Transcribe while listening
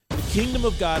kingdom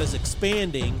of God is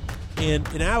expanding, and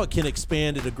now it can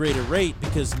expand at a greater rate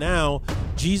because now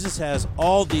Jesus has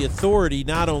all the authority,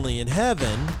 not only in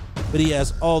heaven, but he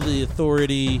has all the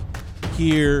authority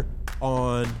here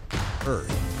on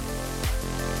earth.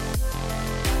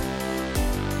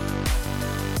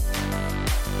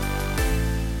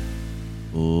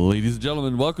 Ladies and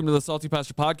gentlemen, welcome to the Salty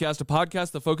Pastor Podcast, a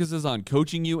podcast that focuses on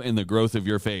coaching you in the growth of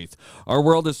your faith. Our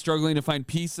world is struggling to find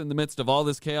peace in the midst of all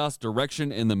this chaos,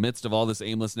 direction in the midst of all this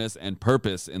aimlessness, and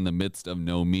purpose in the midst of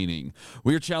no meaning.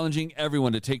 We are challenging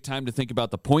everyone to take time to think about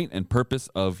the point and purpose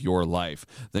of your life.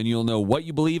 Then you'll know what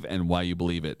you believe and why you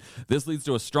believe it. This leads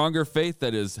to a stronger faith,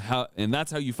 that's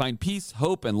how you find peace,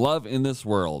 hope, and love in this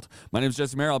world. My name is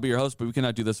Jesse Mayer. I'll be your host, but we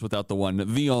cannot do this without the one,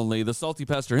 the only, the Salty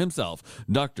Pastor himself,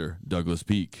 Dr. Douglas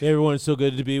Peak. Hey everyone, it's so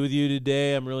good to be with you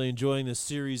today. I'm really enjoying this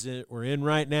series that we're in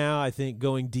right now. I think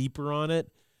going deeper on it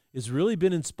has really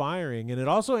been inspiring, and it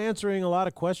also answering a lot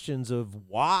of questions of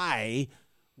why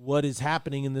what is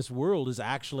happening in this world is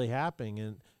actually happening,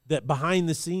 and that behind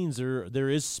the scenes there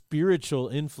is spiritual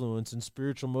influence and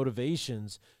spiritual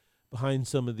motivations behind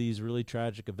some of these really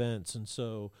tragic events. And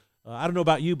so I don't know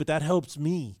about you, but that helps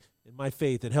me in my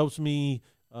faith. It helps me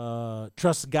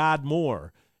trust God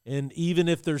more. And even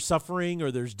if there's suffering or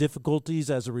there's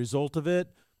difficulties as a result of it,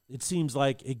 it seems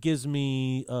like it gives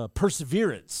me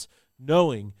perseverance,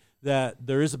 knowing that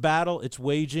there is a battle, it's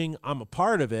waging, I'm a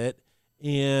part of it,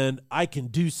 and I can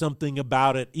do something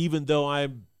about it, even though I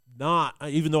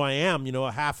am,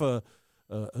 a half a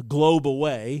globe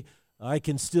away. I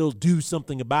can still do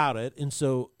something about it, and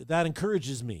so that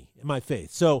encourages me in my faith.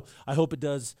 So I hope it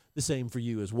does the same for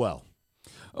you as well.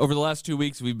 Over the last 2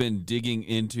 weeks, we've been digging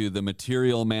into the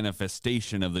material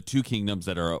manifestation of the two kingdoms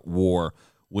that are at war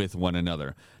with one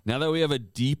another. Now that we have a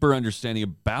deeper understanding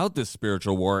about this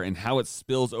spiritual war and how it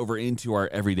spills over into our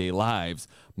everyday lives,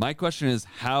 my question is,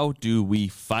 how do we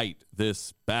fight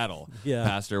this battle?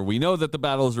 Pastor, we know that the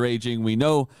battle is raging. We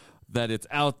know that it's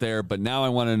out there, but now I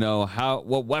want to know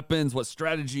what weapons, what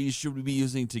strategies should we be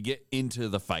using to get into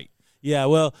the fight? Yeah,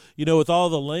 well, with all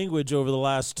the language over the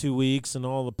last 2 weeks and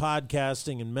all the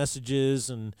podcasting and messages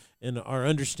and our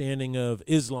understanding of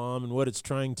Islam and what it's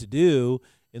trying to do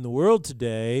in the world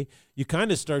today, you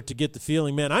kind of start to get the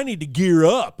feeling, man, I need to gear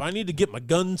up. I need to get my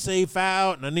gun safe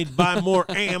out, and I need to buy more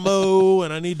ammo,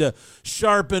 and I need to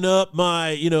sharpen up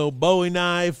my, Bowie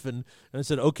knife. And I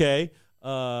said, okay,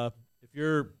 if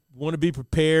you're want to be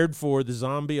prepared for the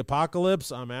zombie apocalypse,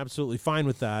 I'm absolutely fine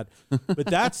with that. But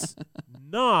that's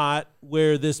not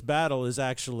where this battle is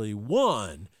actually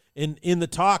won. In the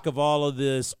talk of all of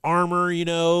this armor,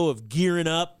 of gearing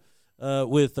up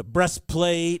with a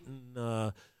breastplate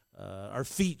and our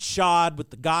feet shod with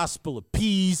the gospel of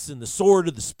peace and the sword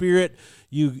of the Spirit,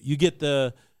 you get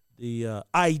the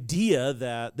idea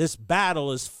that this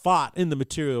battle is fought in the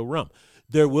material realm.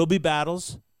 There will be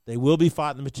battles. They will be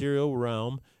fought in the material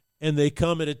realm. And they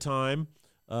come at a time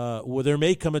there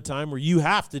may come a time where you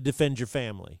have to defend your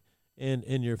family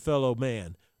and your fellow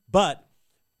man. But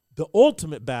the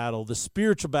ultimate battle, the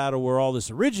spiritual battle where all this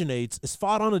originates, is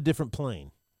fought on a different plane.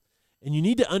 And you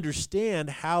need to understand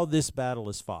how this battle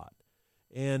is fought.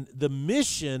 And the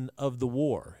mission of the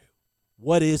war,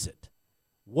 what is it?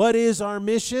 What is our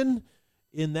mission?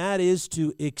 And that is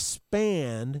to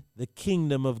expand the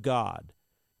kingdom of God.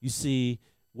 You see,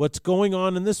 what's going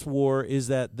on in this war is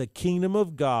that the kingdom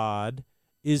of God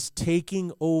is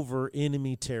taking over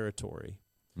enemy territory.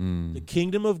 The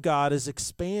kingdom of God is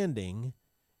expanding,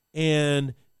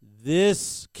 and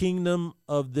this kingdom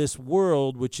of this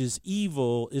world, which is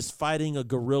evil, is fighting a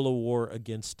guerrilla war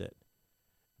against it.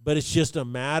 But it's just a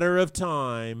matter of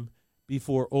time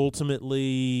before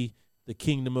ultimately the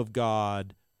kingdom of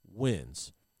God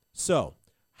wins. So,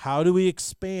 how do we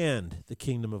expand the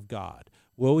kingdom of God?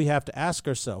 Well, we have to ask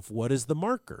ourselves, what is the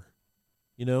marker?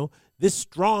 This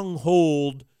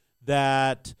stronghold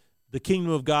that the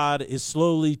kingdom of God is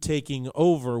slowly taking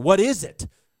over, what is it?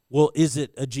 Well, is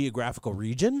it a geographical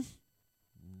region?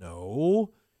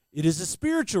 No. It is a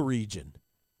spiritual region?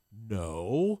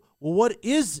 No. Well, what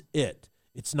is it?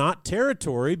 It's not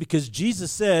territory, because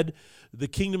Jesus said the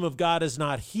kingdom of God is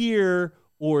not here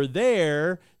or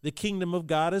there. The kingdom of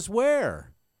God is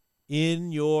where?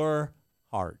 In your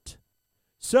heart.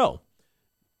 So,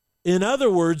 in other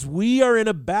words, we are in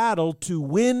a battle to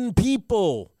win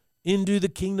people into the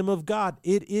kingdom of God.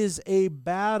 It is a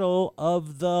battle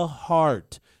of the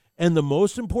heart. And the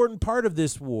most important part of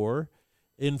this war,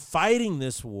 in fighting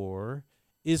this war,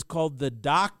 is called the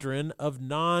doctrine of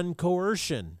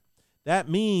non-coercion. That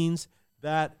means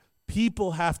that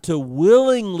people have to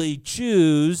willingly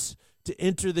choose to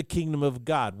enter the kingdom of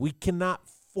God. We cannot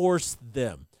force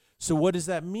them. So what does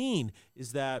that mean?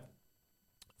 Is that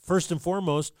first and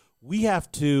foremost, we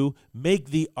have to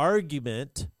make the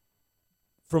argument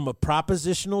from a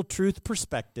propositional truth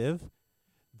perspective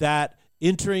that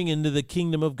entering into the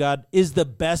kingdom of God is the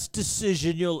best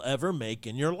decision you'll ever make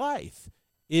in your life.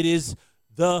 It is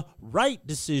the right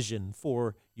decision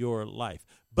for your life.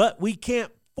 But we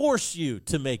can't force you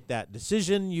to make that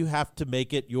decision. You have to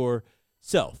make it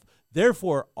yourself.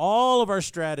 Therefore, all of our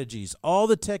strategies, all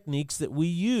the techniques that we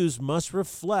use must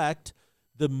reflect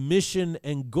the mission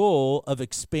and goal of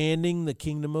expanding the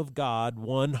kingdom of God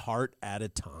one heart at a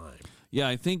time. Yeah,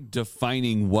 I think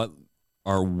defining what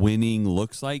our winning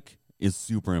looks like is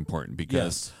super important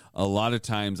because a lot of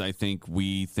times I think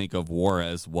we think of war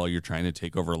as, well, you're trying to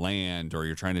take over land or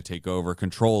you're trying to take over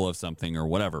control of something or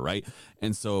whatever, right?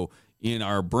 And so in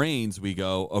our brains, we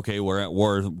go, okay, we're at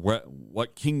war.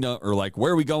 What kingdom or like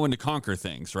where are we going to conquer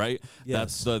things, right?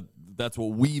 Yes. That's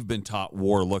what we've been taught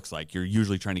war looks like. You're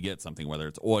usually trying to get something, whether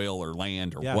it's oil or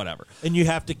land or whatever. And you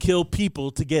have to kill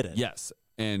people to get it. Yes.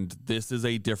 And this is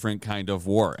a different kind of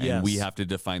war. And we have to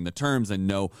define the terms and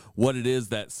know what it is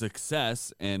that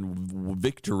success and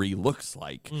victory looks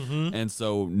like. Mm-hmm. And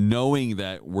so knowing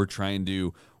that we're trying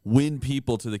to win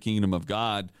people to the kingdom of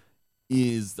God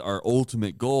is our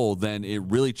ultimate goal, then it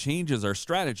really changes our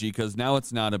strategy because now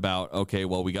it's not about, okay,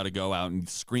 well, we got to go out and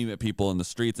scream at people in the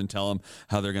streets and tell them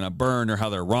how they're going to burn or how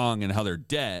they're wrong and how they're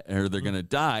dead or they're going to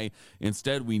die.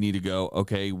 Instead, we need to go,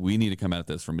 okay, we need to come at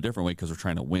this from a different way because we're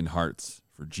trying to win hearts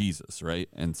for Jesus, right?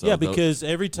 And so because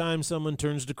every time someone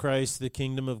turns to Christ, the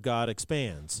kingdom of God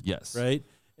expands. Yes. Right?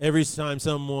 Every time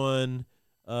someone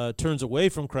turns away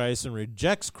from Christ and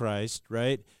rejects Christ,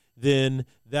 right, then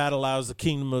that allows the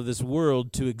kingdom of this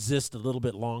world to exist a little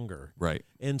bit longer. Right.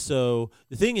 And so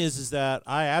the thing is that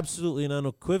I absolutely and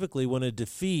unequivocally want to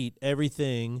defeat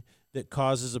everything that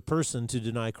causes a person to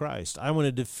deny Christ. I want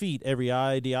to defeat every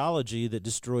ideology that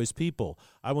destroys people.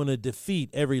 I want to defeat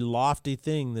every lofty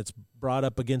thing that's brought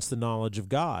up against the knowledge of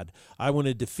God. I want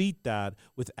to defeat that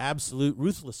with absolute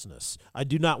ruthlessness. I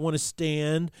do not want to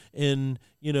stand and,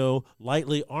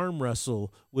 lightly arm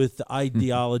wrestle with the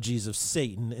ideologies of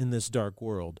Satan in this dark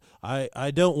world.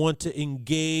 I don't want to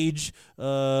engage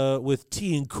with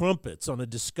tea and crumpets on a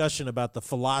discussion about the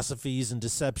philosophies and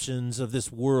deceptions of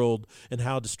this world and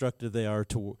how destructive they are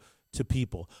to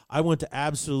people. I want to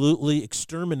absolutely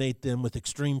exterminate them with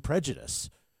extreme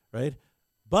prejudice, right?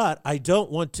 But I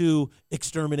don't want to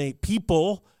exterminate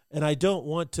people, and I don't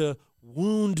want to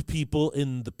wound people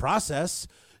in the process.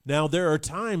 Now, there are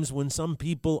times when some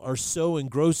people are so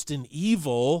engrossed in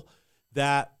evil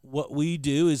that what we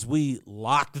do is we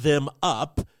lock them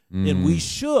up, and we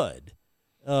should.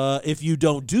 If you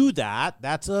don't do that,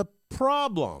 that's a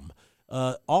problem.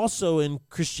 Also, in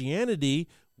Christianity,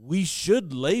 we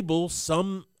should label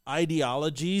some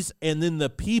ideologies, and then the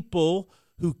people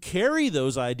who carry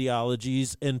those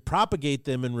ideologies and propagate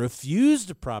them and refuse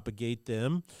to propagate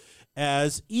them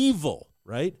as evil,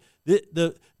 right?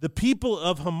 The people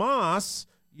of Hamas,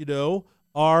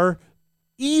 are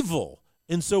evil.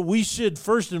 And so we should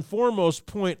first and foremost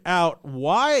point out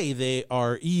why they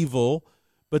are evil.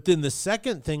 But then the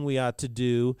second thing we ought to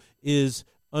do is,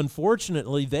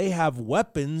 unfortunately, they have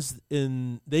weapons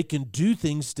and they can do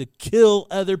things to kill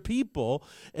other people,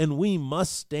 and we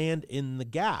must stand in the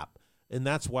gap. And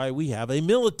that's why we have a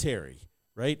military,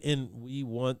 right? And we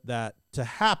want that to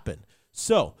happen.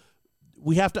 So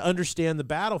we have to understand the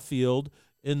battlefield.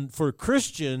 And for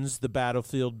Christians, the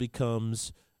battlefield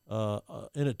becomes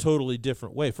in a totally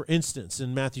different way. For instance,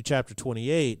 in Matthew chapter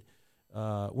 28,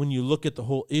 when you look at the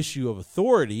whole issue of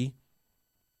authority,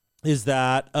 is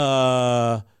that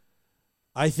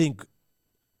I think,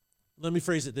 let me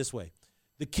phrase it this way.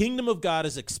 The kingdom of God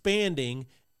is expanding,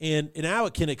 and now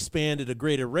it can expand at a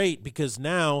greater rate because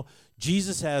now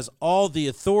Jesus has all the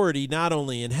authority not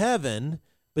only in heaven,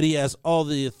 but he has all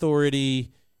the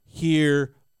authority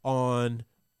here on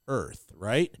earth,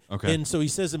 right? Okay. And so he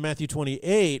says in Matthew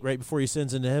 28, right before he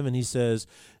ascends into heaven, he says,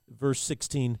 verse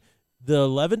 16, the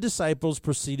 11 disciples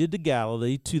proceeded to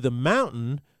Galilee to the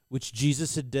mountain which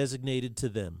Jesus had designated to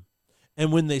them.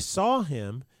 And when they saw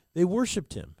him, they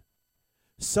worshiped him.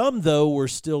 Some, though, were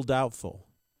still doubtful.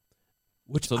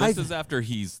 So this is after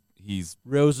he's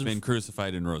been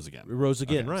crucified and rose again. Rose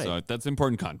again, okay, right. So that's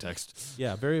important context.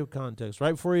 Yeah, very context.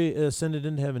 Right before he ascended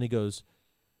into heaven, he goes,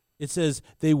 it says,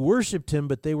 they worshiped him,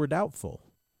 but they were doubtful.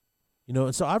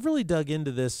 And so I've really dug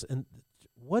into this, and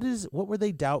what were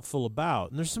they doubtful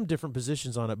about? And there's some different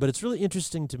positions on it, but it's really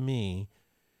interesting to me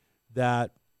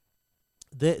that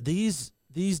these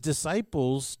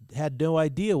disciples had no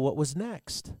idea what was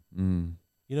next. And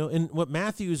what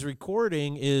Matthew is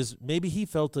recording is, maybe he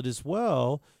felt it as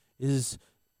well, is,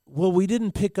 well, we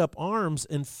didn't pick up arms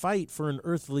and fight for an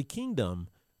earthly kingdom,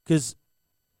 because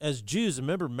as Jews,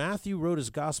 remember, Matthew wrote his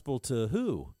gospel to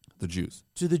who? The Jews.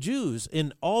 To the Jews.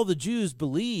 And all the Jews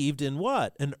believed in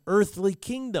what? An earthly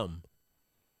kingdom.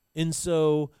 And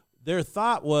so their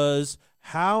thought was,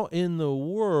 how in the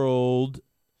world,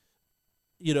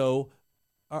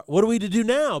 what are we to do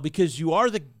now? Because you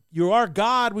are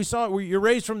God. We saw it. You're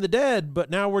raised from the dead,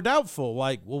 but now we're doubtful.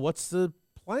 Like, well, what's the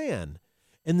plan?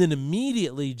 And then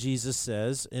immediately Jesus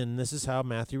says, and this is how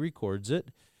Matthew records it,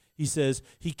 he says,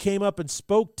 he came up and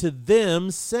spoke to them,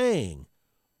 saying,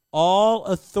 all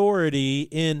authority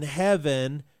in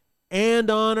heaven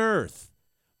and on earth.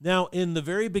 Now, in the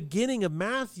very beginning of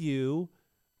Matthew,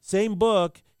 same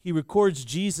book, he records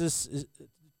Jesus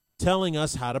telling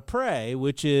us how to pray,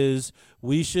 which is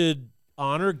we should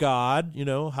honor God,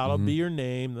 hallowed be your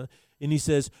name. And he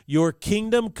says, your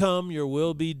kingdom come, your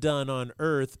will be done on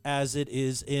earth as it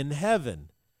is in heaven.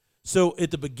 So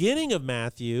at the beginning of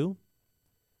Matthew,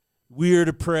 we are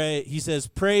to pray. He says,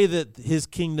 pray that his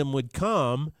kingdom would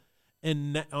come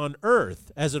and on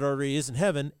earth as it already is in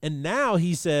heaven. And now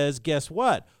he says, guess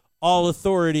what? All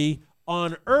authority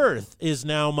on earth is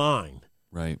now mine.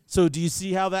 Right. So do you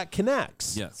see how that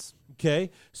connects? Yes. Okay.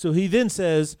 So he then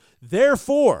says,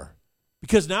 therefore,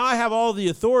 because now I have all the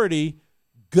authority,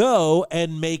 go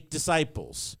and make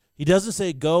disciples. He doesn't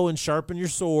say go and sharpen your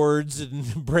swords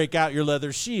and break out your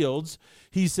leather shields.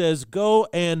 He says go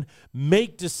and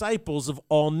make disciples of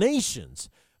all nations,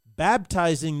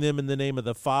 baptizing them in the name of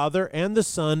the Father and the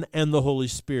Son and the Holy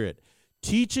Spirit,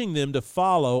 teaching them to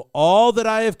follow all that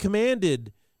I have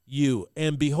commanded you.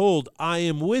 And behold, I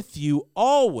am with you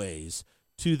always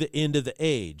to the end of the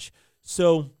age.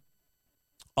 So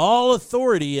all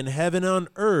authority in heaven and on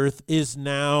earth is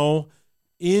now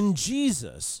in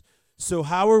Jesus. So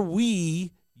how are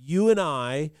we, you and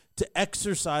I, to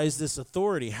exercise this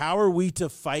authority? How are we to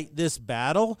fight this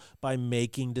battle? By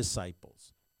making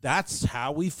disciples. That's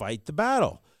how we fight the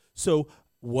battle. So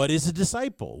what is a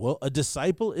disciple? Well, a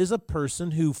disciple is a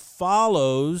person who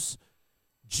follows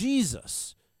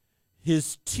Jesus,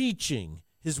 his teaching,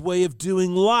 his way of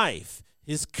doing life,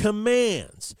 his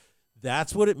commands.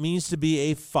 That's what it means to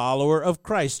be a follower of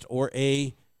Christ or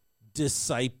a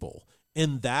disciple.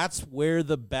 And that's where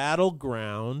the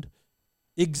battleground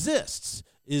exists,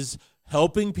 is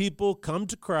helping people come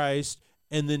to Christ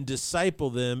and then disciple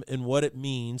them in what it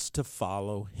means to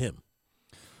follow him.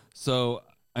 So,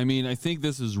 I think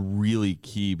this is really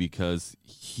key because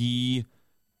he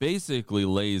basically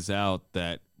lays out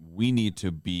that we need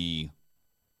to be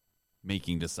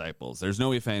making disciples. There's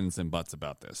no ifs, ands, and buts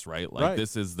about this, right? Like,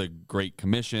 This is the Great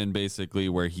Commission, basically,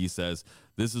 where he says,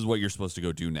 this is what you're supposed to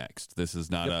go do next. This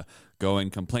is not a go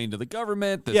and complain to the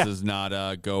government. This is not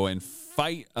a go and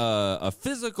fight a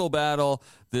physical battle.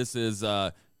 This is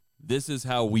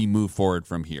how we move forward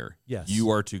from here. Yes.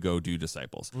 You are to go do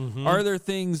disciples. Mm-hmm. Are there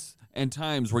things and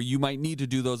times where you might need to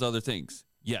do those other things?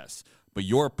 Yes. But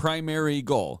your primary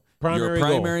goal, your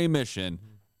primary mission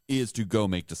is to go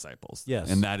make disciples.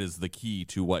 Yes. And that is the key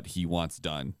to what he wants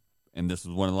done. And this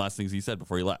was one of the last things he said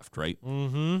before he left, right?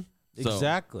 Mm-hmm.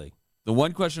 Exactly. The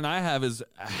one question I have is,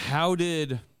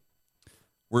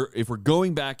 if we're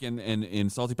going back in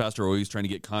Salty Pastor, we're always trying to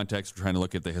get context, we're trying to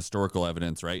look at the historical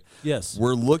evidence, right? Yes.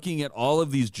 We're looking at all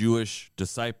of these Jewish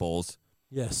disciples.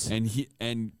 Yes.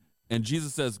 And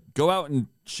Jesus says, go out and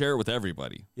share it with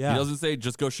everybody. Yeah. He doesn't say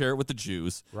just go share it with the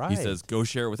Jews. Right. He says go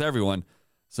share it with everyone.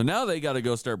 So now they got to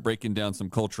go start breaking down some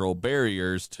cultural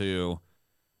barriers to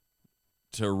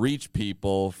reach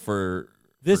people for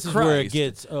This for is Christ. where it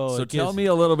gets. Tell me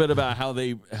a little bit about how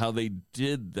they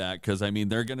did that, because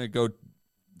they're going to go.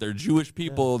 They're Jewish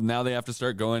people. Yeah. Now they have to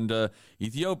start going to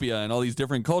Ethiopia and all these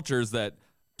different cultures that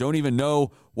don't even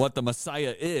know what the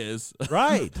Messiah is.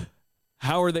 Right.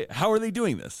 How are they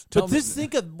doing this?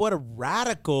 Think of what a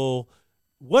radical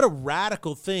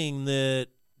thing that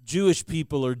Jewish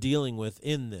people are dealing with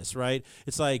in this, right?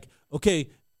 It's like, okay,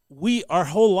 our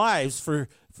whole lives for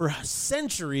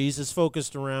centuries is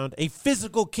focused around a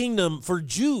physical kingdom for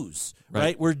Jews,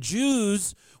 right? Where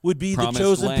Jews would be the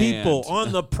chosen people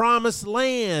on the promised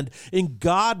land, and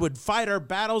God would fight our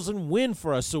battles and win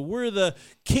for us. So we're the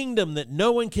kingdom that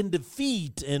no one can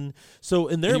defeat. And so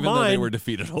in their mind, though they were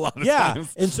defeated a lot of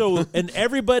times. And so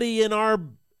everybody in our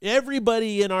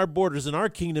borders in our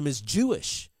kingdom is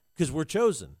Jewish because we're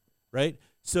chosen, right?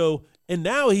 So, and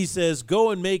now he says,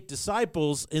 go and make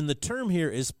disciples, and the term here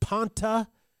is panta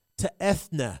to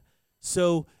ethna.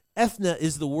 So ethna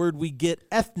is the word we get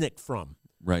ethnic from.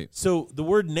 Right. So the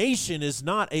word nation is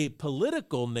not a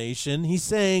political nation. He's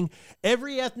saying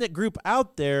every ethnic group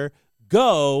out there,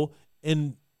 go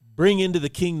and bring into the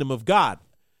kingdom of God.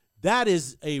 That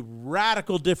is a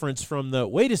radical difference from the,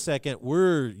 wait a second,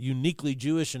 we're uniquely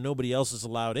Jewish and nobody else is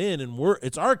allowed in, and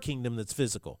it's our kingdom that's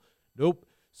physical. Nope.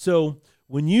 So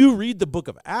when you read the book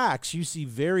of Acts, you see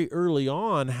very early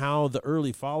on how the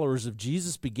early followers of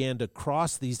Jesus began to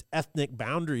cross these ethnic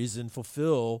boundaries and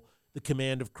fulfill the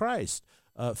command of Christ.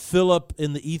 Philip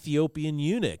and the Ethiopian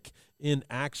eunuch in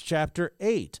Acts chapter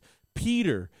 8.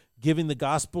 Peter giving the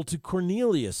gospel to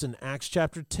Cornelius in Acts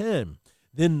chapter 10.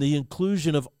 Then the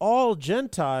inclusion of all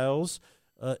Gentiles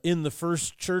in the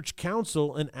first church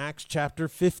council in Acts chapter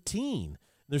 15.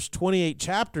 There's 28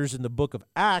 chapters in the book of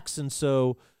Acts, and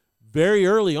so very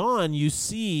early on you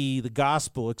see the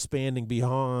gospel expanding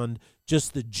beyond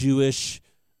just the Jewish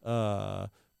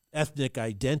ethnic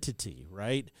identity,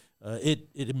 right? It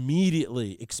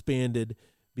immediately expanded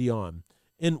beyond.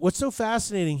 And what's so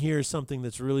fascinating here is something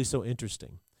that's really so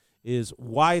interesting, is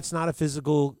why it's not a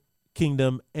physical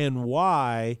kingdom and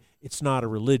why it's not a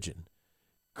religion.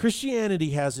 Christianity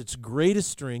has its greatest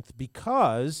strength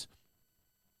because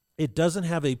it doesn't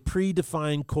have a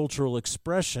predefined cultural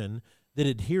expression that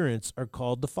adherents are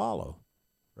called to follow,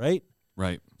 right?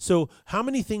 Right. So how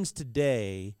many things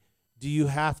today do you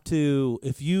have to,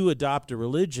 if you adopt a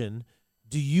religion,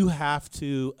 do you have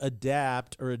to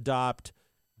adapt or adopt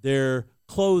their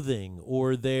clothing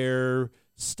or their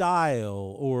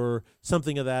style or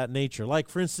something of that nature? Like,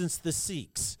 for instance, the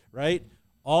Sikhs, right?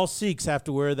 All Sikhs have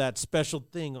to wear that special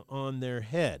thing on their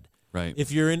head. Right.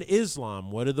 If you're in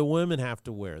Islam, what do the women have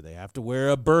to wear? They have to wear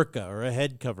a burqa or a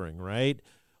head covering, right?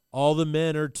 All the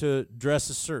men are to dress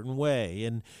a certain way.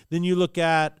 And then you look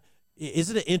at,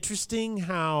 isn't it interesting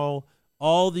how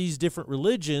all these different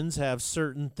religions have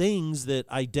certain things that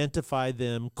identify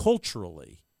them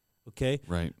culturally, okay?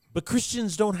 Right. But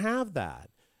Christians don't have that.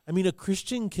 I mean, a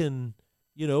Christian can,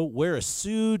 wear a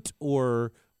suit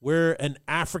or wear an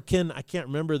African, I can't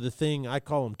remember the thing, I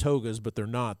call them togas, but they're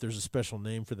not. There's a special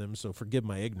name for them, so forgive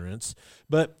my ignorance.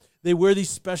 But they wear these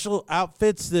special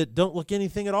outfits that don't look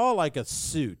anything at all like a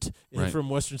suit from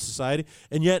Western society,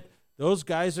 and yet those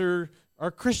guys are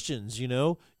Christians,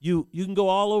 You can go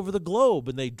all over the globe,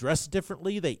 and they dress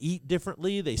differently, they eat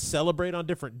differently, they celebrate on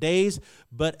different days,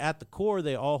 but at the core,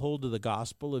 they all hold to the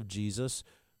gospel of Jesus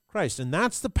Christ. And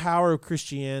that's the power of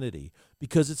Christianity,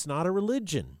 because it's not a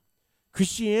religion.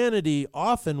 Christianity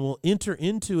often will enter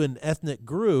into an ethnic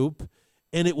group,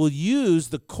 and it will use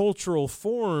the cultural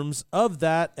forms of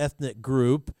that ethnic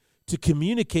group to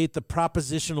communicate the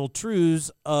propositional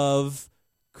truths of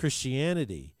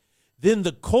Christianity. Then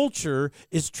the culture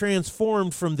is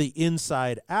transformed from the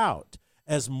inside out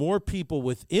as more people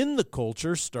within the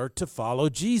culture start to follow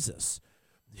Jesus.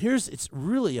 It's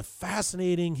really a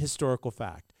fascinating historical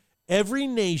fact. Every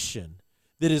nation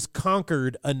that has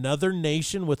conquered another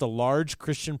nation with a large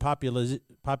Christian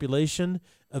population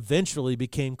eventually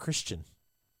became Christian.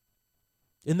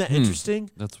 Isn't that interesting?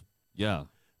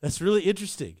 That's really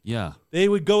interesting. Yeah. They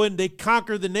would go in, they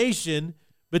conquer the nation,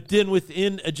 but then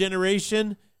within a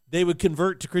generation, they would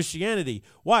convert to Christianity.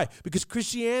 Why? Because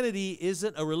Christianity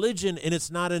isn't a religion, and it's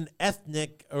not an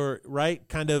ethnic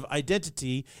kind of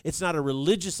identity. It's not a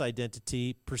religious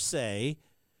identity per se.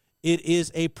 It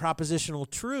is a propositional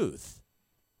truth.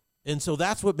 And so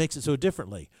that's what makes it so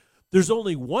differently. There's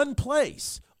only one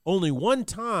place, only one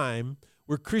time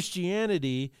where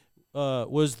Christianity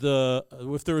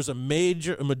if there was a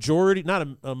majority, not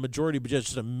a majority, but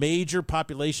just a major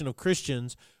population of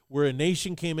Christians where a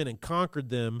nation came in and conquered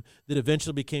them that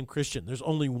eventually became Christian. There's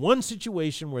only one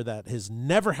situation where that has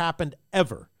never happened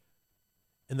ever,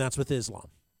 and that's with Islam.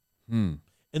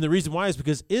 And the reason why is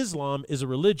because Islam is a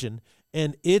religion,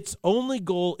 and its only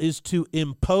goal is to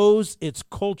impose its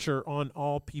culture on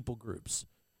all people groups.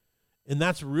 And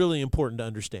that's really important to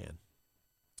understand.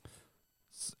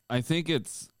 I think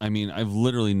I've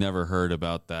literally never heard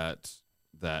about that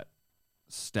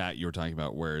stat you were talking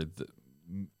about where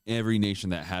every nation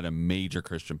that had a major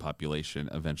Christian population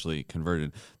eventually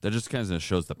converted. That just kind of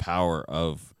shows the power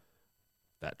of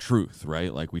that truth,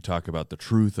 right? Like we talk about the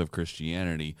truth of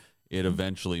Christianity. It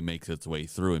eventually makes its way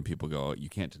through and people go, oh, you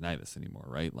can't deny this anymore,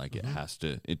 right? Like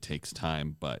it takes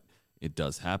time, but it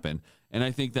does happen. And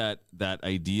I think that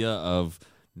idea of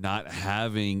not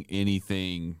having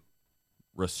anything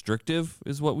restrictive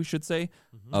is what we should say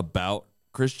about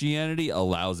Christianity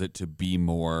allows it to be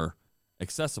more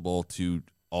accessible to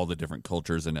all the different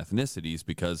cultures and ethnicities,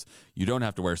 because you don't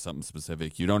have to wear something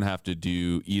specific. You don't have to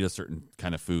eat a certain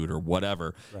kind of food or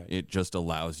whatever. Right. It just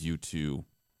allows you to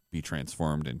be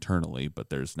transformed internally, but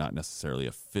there's not necessarily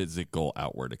a physical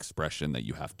outward expression that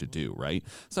you have to do, right?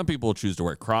 Some people choose to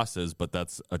wear crosses, but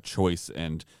that's a choice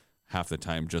and half the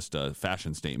time just a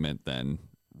fashion statement than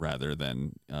rather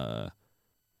than a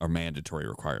mandatory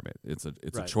requirement. It's a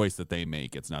Right. choice that they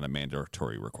make. It's not a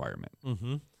mandatory requirement.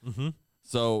 Mm-hmm. Mm-hmm.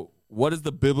 So what is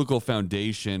the biblical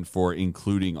foundation for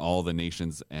including all the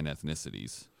nations and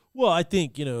ethnicities? Well, I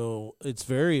think, it's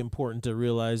very important to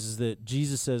realize is that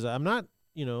Jesus says, I'm not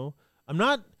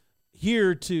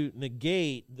here to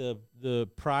negate the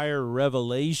prior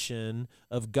revelation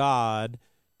of God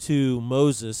to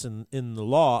Moses in the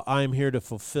law. I'm here to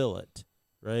fulfill it,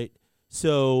 right?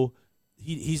 So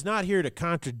he's not here to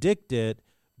contradict it,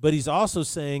 but he's also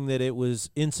saying that it was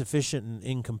insufficient and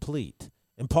incomplete.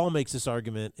 And Paul makes this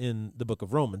argument in the book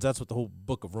of Romans. That's what the whole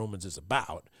book of Romans is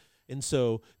about. And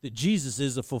so that Jesus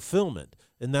is a fulfillment.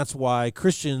 And that's why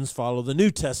Christians follow the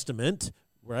New Testament,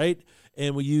 right?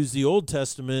 And we use the Old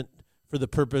Testament for the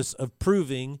purpose of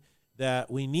proving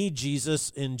that we need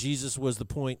Jesus, and Jesus was the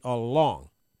point all along,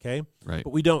 okay? Right.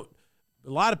 But we don't. A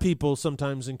lot of people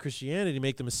sometimes in Christianity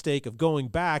make the mistake of going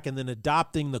back and then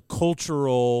adopting the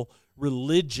cultural,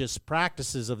 religious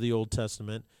practices of the Old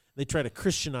Testament. They try to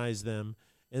Christianize them,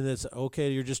 and it's,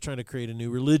 okay, you're just trying to create a new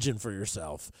religion for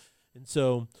yourself. And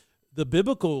so the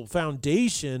biblical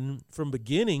foundation from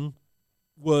beginning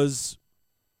was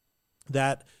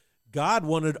that God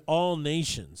wanted all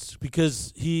nations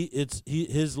because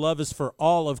his love is for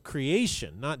all of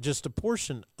creation, not just a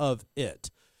portion of it.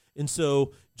 And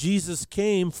so Jesus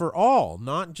came for all,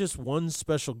 not just one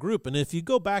special group. And if you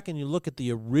go back and you look at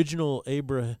the original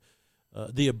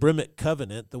the Abrahamic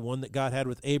covenant, the one that God had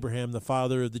with Abraham, the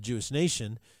father of the Jewish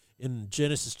nation, in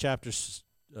Genesis chapter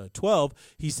 12,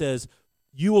 he says,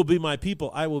 "You will be my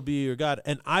people, I will be your God,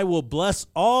 and I will bless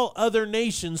all other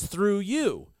nations through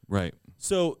you." Right.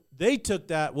 So they took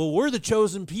that, well, we're the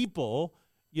chosen people,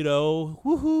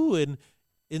 woohoo,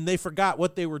 and they forgot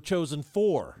what they were chosen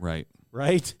for.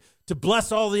 Right? To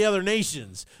bless all the other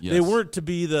nations. Yes. They weren't to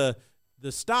be the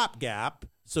stopgap,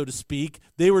 so to speak.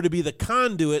 They were to be the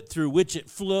conduit through which it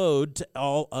flowed to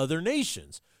all other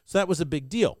nations. So that was a big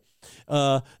deal.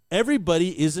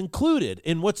 Everybody is included.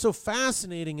 And what's so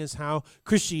fascinating is how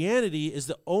Christianity is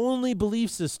the only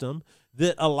belief system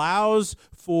that allows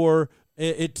for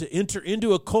it to enter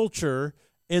into a culture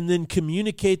and then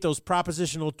communicate those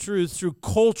propositional truths through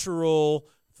cultural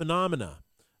phenomena.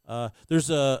 There's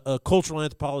a cultural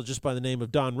anthropologist by the name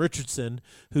of Don Richardson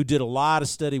who did a lot of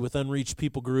study with unreached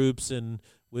people groups and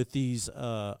with these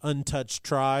untouched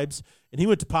tribes. And he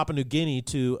went to Papua New Guinea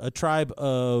to a tribe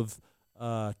of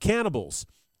cannibals.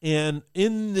 And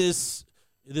in this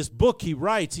book he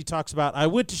writes, he talks about, I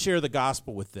went to share the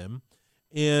gospel with them.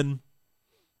 And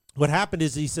what happened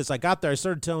is, he says, I got there, I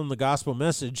started telling them the gospel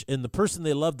message, and the person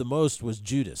they loved the most was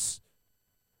Judas,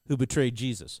 who betrayed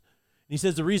Jesus. And he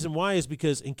says the reason why is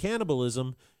because in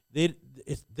cannibalism, they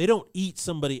don't eat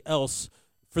somebody else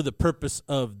for the purpose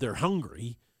of they're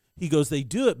hungry. He goes, they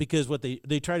do it because what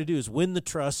they try to do is win the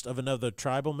trust of another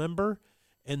tribal member,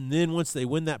 and then once they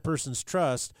win that person's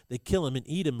trust, they kill him and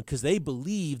eat him because they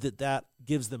believe that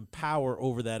gives them power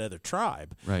over that other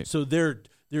tribe. Right. So they're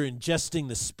ingesting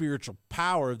the spiritual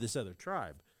power of this other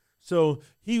tribe. So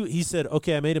he said,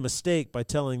 okay, I made a mistake by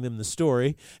telling them the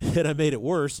story, and I made it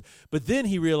worse. But then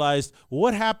he realized, well,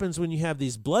 what happens when you have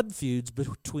these blood feuds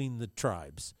between the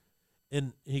tribes?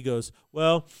 And he goes,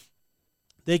 well,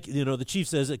 the chief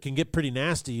says it can get pretty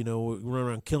nasty. We run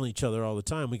around killing each other all the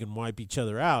time. We can wipe each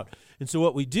other out. And so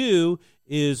what we do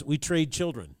is we trade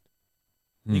children.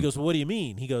 And he goes, well, what do you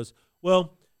mean? He goes,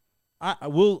 well,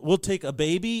 we'll take a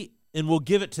baby and we'll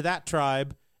give it to that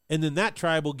tribe, and then that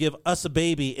tribe will give us a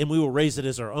baby, and we will raise it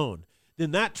as our own.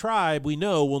 Then that tribe, we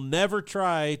know, will never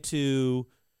try to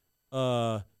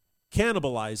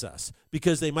cannibalize us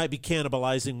because they might be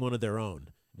cannibalizing one of their own.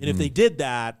 And if they did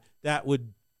that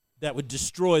would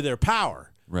destroy their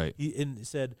power. Right. He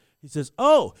says,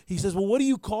 well, what do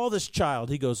you call this child?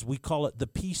 He goes, we call it the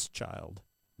peace child.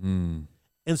 And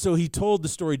so he told the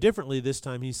story differently this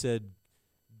time. He said,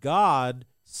 God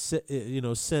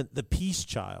sent the peace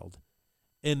child.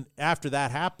 And after that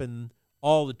happened,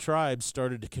 all the tribes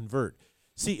started to convert.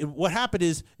 See, what happened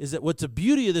is that what's the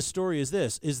beauty of this story is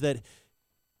that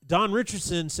Don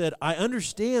Richardson said, I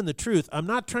understand the truth. I'm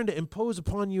not trying to impose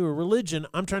upon you a religion.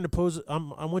 I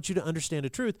want you to understand the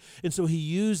truth. And so he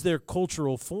used their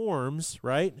cultural forms,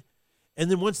 right? And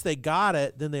then once they got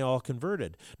it, then they all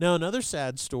converted. Now, another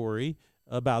sad story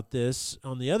about this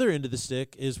on the other end of the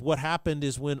stick is what happened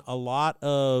is when a lot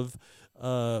of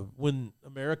when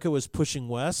America was pushing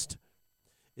west,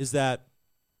 is that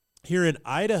here in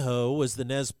Idaho was the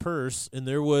Nez Perce, and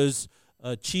there was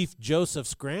Chief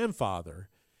Joseph's grandfather.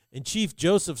 And Chief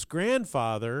Joseph's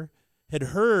grandfather had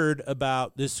heard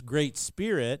about this great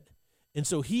spirit, and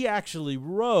so he actually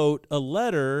wrote a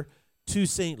letter to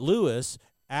St. Louis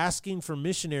asking for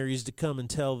missionaries to come and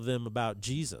tell them about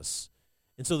Jesus.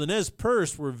 And so the Nez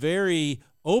Perce were very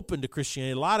open to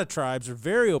Christianity. A lot of tribes are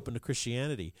very open to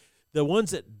Christianity. The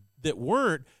ones that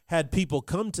weren't had people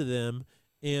come to them,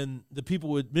 and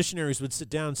missionaries would sit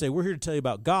down and say, we're here to tell you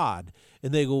about God.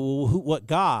 And they go, well, what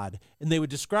God? And they would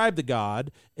describe the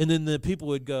God, and then the people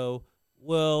would go,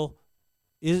 well,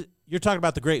 you're talking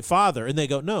about the Great Father. And they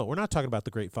go, no, we're not talking about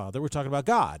the Great Father. We're talking about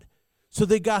God. So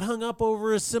they got hung up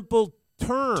over a simple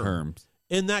terms.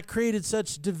 And that created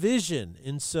such division.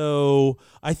 And so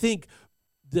I think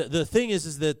the thing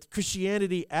is that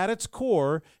Christianity at its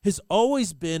core has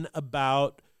always been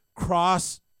about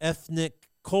cross-ethnic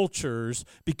cultures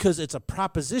because it's a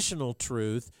propositional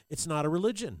truth. It's not a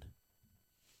religion.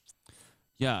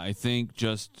 Yeah, I think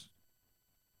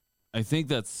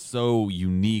that's so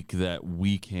unique that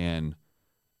we can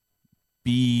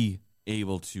be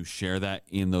able to share that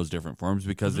in those different forms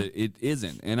because it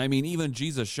isn't. And I mean, even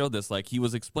Jesus showed this, like he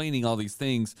was explaining all these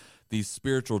things, these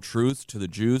spiritual truths to the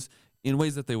Jews in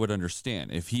ways that they would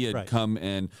understand. If he had come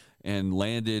and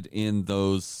landed in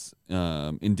those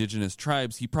indigenous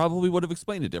tribes, he probably would have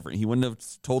explained it different. He wouldn't have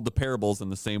told the parables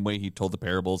in the same way he told the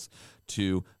parables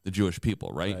to the Jewish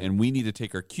people, right? And we need to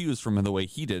take our cues from the way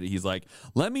he did it. He's like,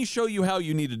 let me show you how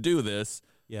you need to do this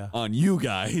on you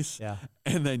guys,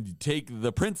 and then take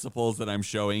the principles that I'm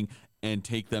showing and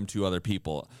take them to other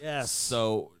people. Yes.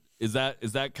 So is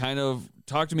that kind of,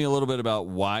 talk to me a little bit about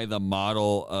why the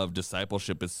model of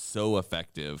discipleship is so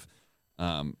effective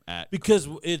because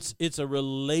it's a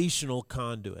relational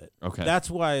conduit. Okay. That's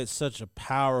why it's such a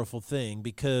powerful thing,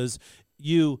 because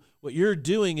what you're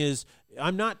doing is,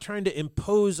 I'm not trying to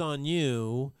impose on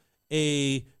you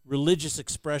a religious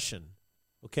expression.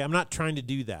 Okay, I'm not trying to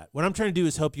do that. What I'm trying to do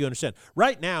is help you understand.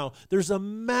 Right now, there's a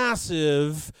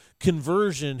massive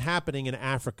conversion happening in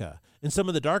Africa, in some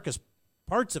of the darkest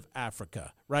parts of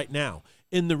Africa right now.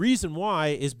 And the reason why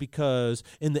is because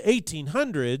in the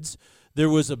 1800s, there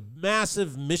was a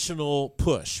massive missional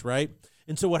push, right?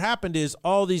 And so what happened is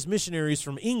all these missionaries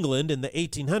from England in the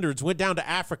 1800s went down to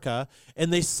Africa,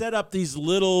 and they set up these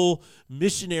little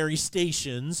missionary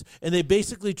stations, and they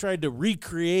basically tried to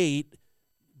recreate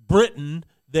Britain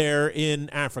there in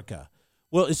Africa.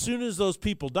 Well, as soon as those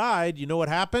people died, you know what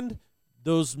happened?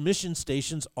 Those mission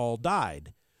stations all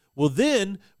died. Well,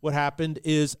 then what happened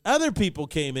is other people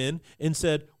came in and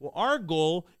said, well, our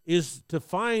goal is to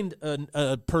find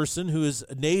a person who is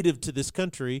a native to this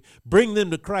country, bring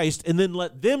them to Christ, and then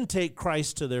let them take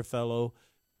Christ to their fellow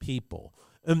people.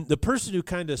 And the person who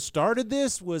kind of started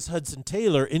this was Hudson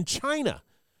Taylor in China,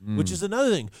 which is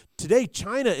another thing. Today,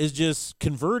 China is just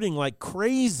converting like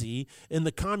crazy, and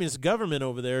the communist government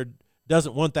over there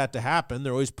doesn't want that to happen.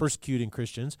 They're always persecuting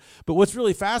Christians. But what's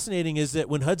really fascinating is that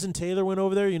when Hudson Taylor went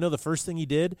over there, you know, the first thing he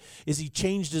did is he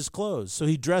changed his clothes. So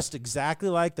he dressed exactly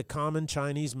like the common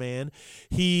Chinese man.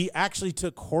 He actually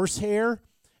took horsehair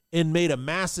and made a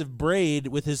massive braid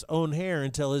with his own hair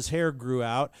until his hair grew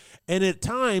out. And at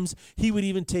times, he would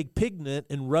even take pigment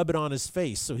and rub it on his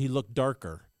face so he looked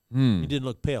darker. He didn't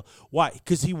look pale. Why?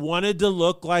 Because he wanted to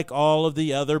look like all of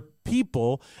the other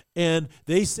people. And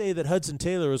they say that Hudson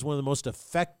Taylor was one of the most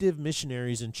effective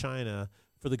missionaries in China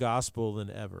for the gospel than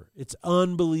ever. It's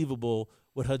unbelievable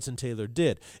what Hudson Taylor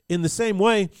did. In the same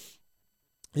way,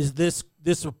 is this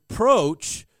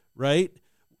approach, right,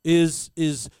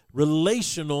 is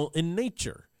relational in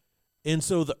nature. And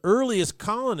so the earliest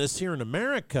colonists here in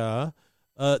America,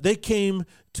 they came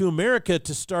to America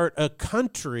to start a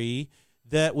country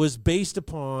that was based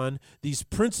upon these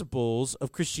principles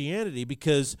of Christianity,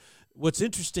 because what's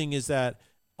interesting is that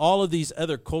all of these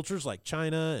other cultures like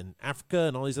China and Africa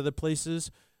and all these other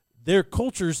places, their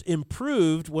cultures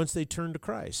improved once they turned to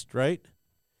Christ, right?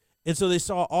 And so they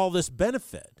saw all this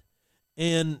benefit.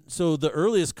 And so the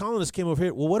earliest colonists came over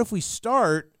here, well, what if we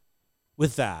start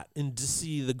with that and to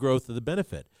see the growth of the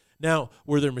benefit? Now,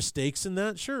 were there mistakes in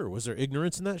that? Sure. Was there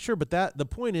ignorance in that? Sure. But the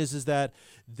point is that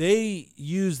they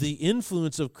use the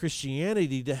influence of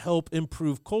Christianity to help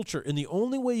improve culture. And the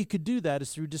only way you could do that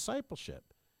is through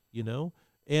discipleship, you know?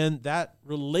 And that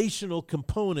relational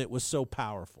component was so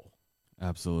powerful.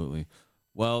 Absolutely.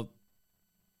 Well,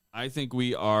 I think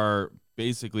we are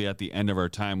basically at the end of our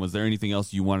time. Was there anything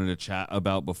else you wanted to chat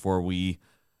about before we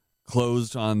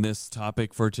closed on this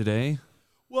topic for today?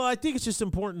 Well, I think it's just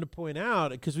important to point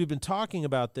out, because we've been talking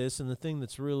about this, and the thing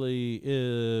that's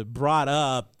really brought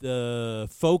up the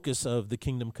focus of the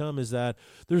kingdom come is that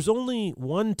there's only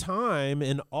one time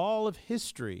in all of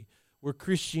history where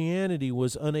Christianity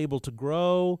was unable to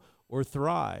grow or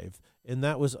thrive, and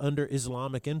that was under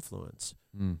Islamic influence.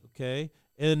 Okay?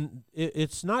 And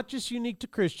it's not just unique to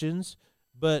Christians,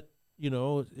 but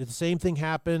the same thing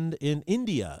happened in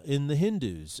India, in the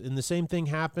Hindus, and the same thing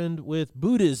happened with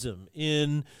Buddhism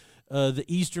in the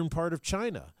eastern part of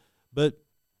China. But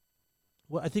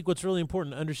I think what's really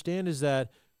important to understand is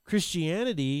that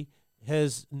Christianity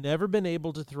has never been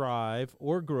able to thrive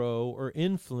or grow or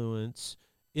influence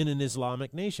in an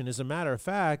Islamic nation. As a matter of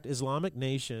fact, Islamic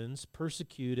nations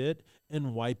persecute it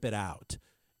and wipe it out.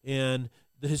 And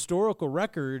the historical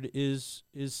record is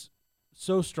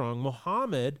so strong.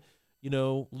 Muhammad,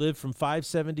 lived from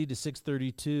 570 to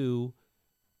 632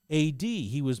 AD.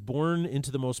 He was born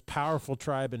into the most powerful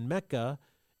tribe in Mecca.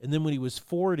 And then when he was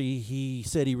 40, he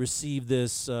said he received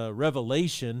this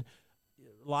revelation.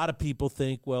 A lot of people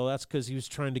think, well, that's because he was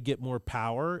trying to get more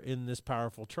power in this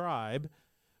powerful tribe.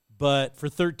 But for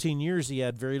 13 years, he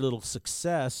had very little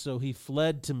success. So he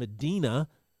fled to Medina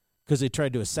because they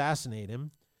tried to assassinate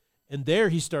him. And there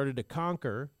he started to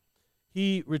conquer.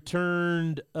 He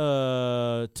returned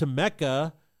to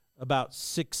Mecca about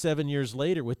 6-7 years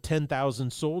later with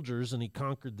 10,000 soldiers, and he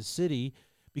conquered the city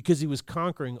because he was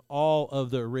conquering all of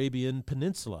the Arabian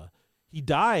Peninsula. He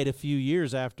died a few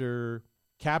years after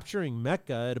capturing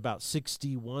Mecca at about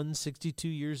 61, 62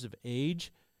 years of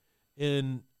age.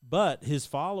 But his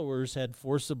followers had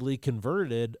forcibly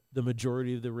converted the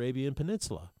majority of the Arabian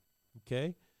Peninsula.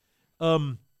 Okay?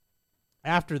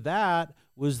 After that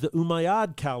was the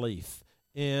Umayyad Caliph,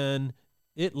 and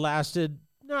it lasted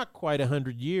not quite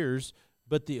 100 years,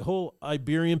 but the whole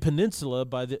Iberian Peninsula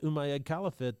by the Umayyad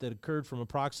Caliphate that occurred from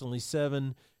approximately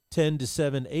 710 to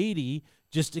 780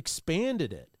 just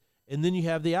expanded it. And then you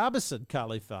have the Abbasid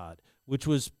Caliphate, which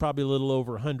was probably a little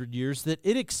over 100 years, that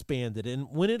it expanded. And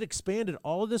when it expanded,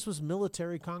 all of this was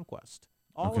military conquest.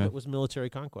 All of it was military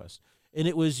conquest. And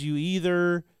it was you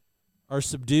either are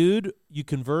subdued, you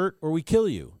convert, or we kill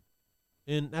you.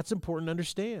 And that's important to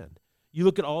understand. You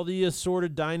look at all the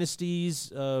assorted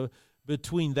dynasties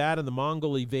between that and the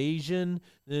Mongol invasion.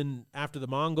 Then after the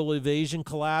Mongol invasion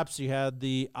collapsed, you had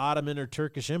the Ottoman or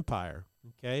Turkish Empire.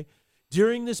 Okay?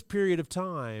 During this period of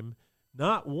time,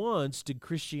 not once did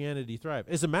Christianity thrive.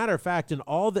 As a matter of fact, in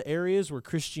all the areas where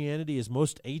Christianity is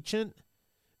most ancient,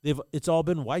 it's all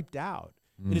been wiped out.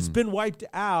 And it's been wiped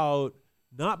out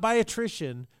not by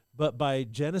attrition, but by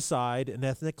genocide and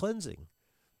ethnic cleansing.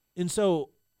 And so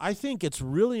I think it's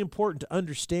really important to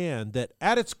understand that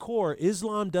at its core,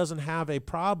 Islam doesn't have a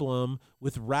problem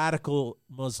with radical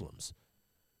Muslims.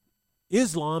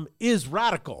 Islam is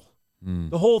radical,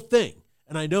 the whole thing.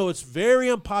 And I know it's very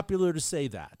unpopular to say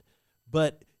that,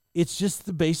 but it's just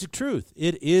the basic truth.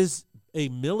 It is a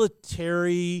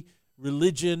military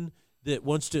religion that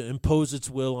wants to impose its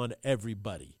will on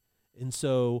everybody. And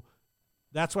so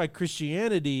that's why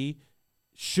Christianity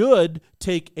should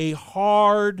take a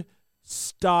hard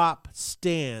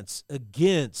stance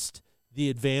against the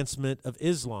advancement of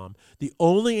Islam. The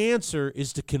only answer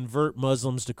is to convert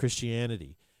Muslims to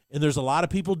Christianity. And there's a lot of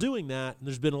people doing that, and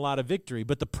there's been a lot of victory.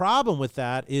 But the problem with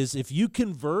that is if you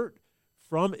convert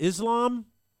from Islam,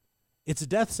 it's a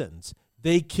death sentence.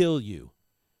 They kill you.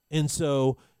 And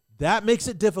so that makes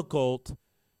it difficult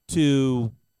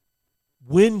to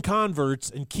win converts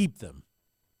and keep them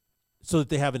so that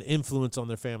they have an influence on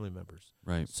their family members.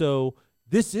 Right. So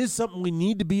this is something we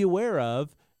need to be aware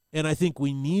of, and I think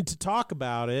we need to talk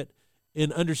about it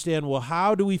and understand, well,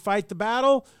 how do we fight the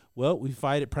battle? Well, we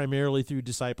fight it primarily through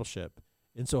discipleship.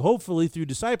 And so hopefully through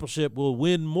discipleship we'll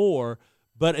win more,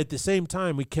 but at the same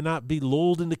time we cannot be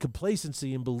lulled into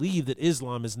complacency and believe that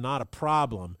Islam is not a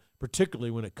problem,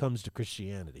 particularly when it comes to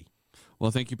Christianity.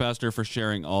 Well, thank you, Pastor, for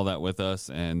sharing all that with us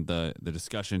and the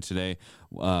discussion today.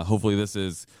 Hopefully this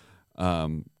is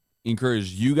encourage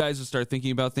you guys to start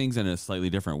thinking about things in a slightly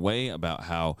different way about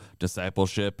how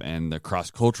discipleship and the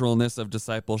cross-culturalness of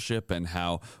discipleship and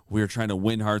how we're trying to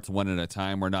win hearts one at a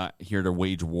time. We're not here to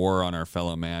wage war on our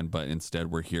fellow man, but instead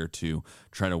we're here to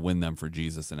try to win them for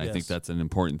Jesus. And I think that's an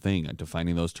important thing,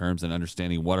 defining those terms and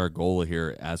understanding what our goal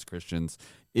here as Christians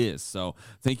is. So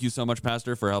thank you so much,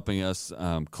 Pastor, for helping us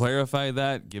clarify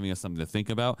that, giving us something to think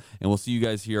about. And we'll see you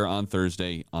guys here on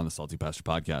Thursday on the Salty Pastor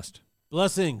Podcast.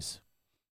 Blessings.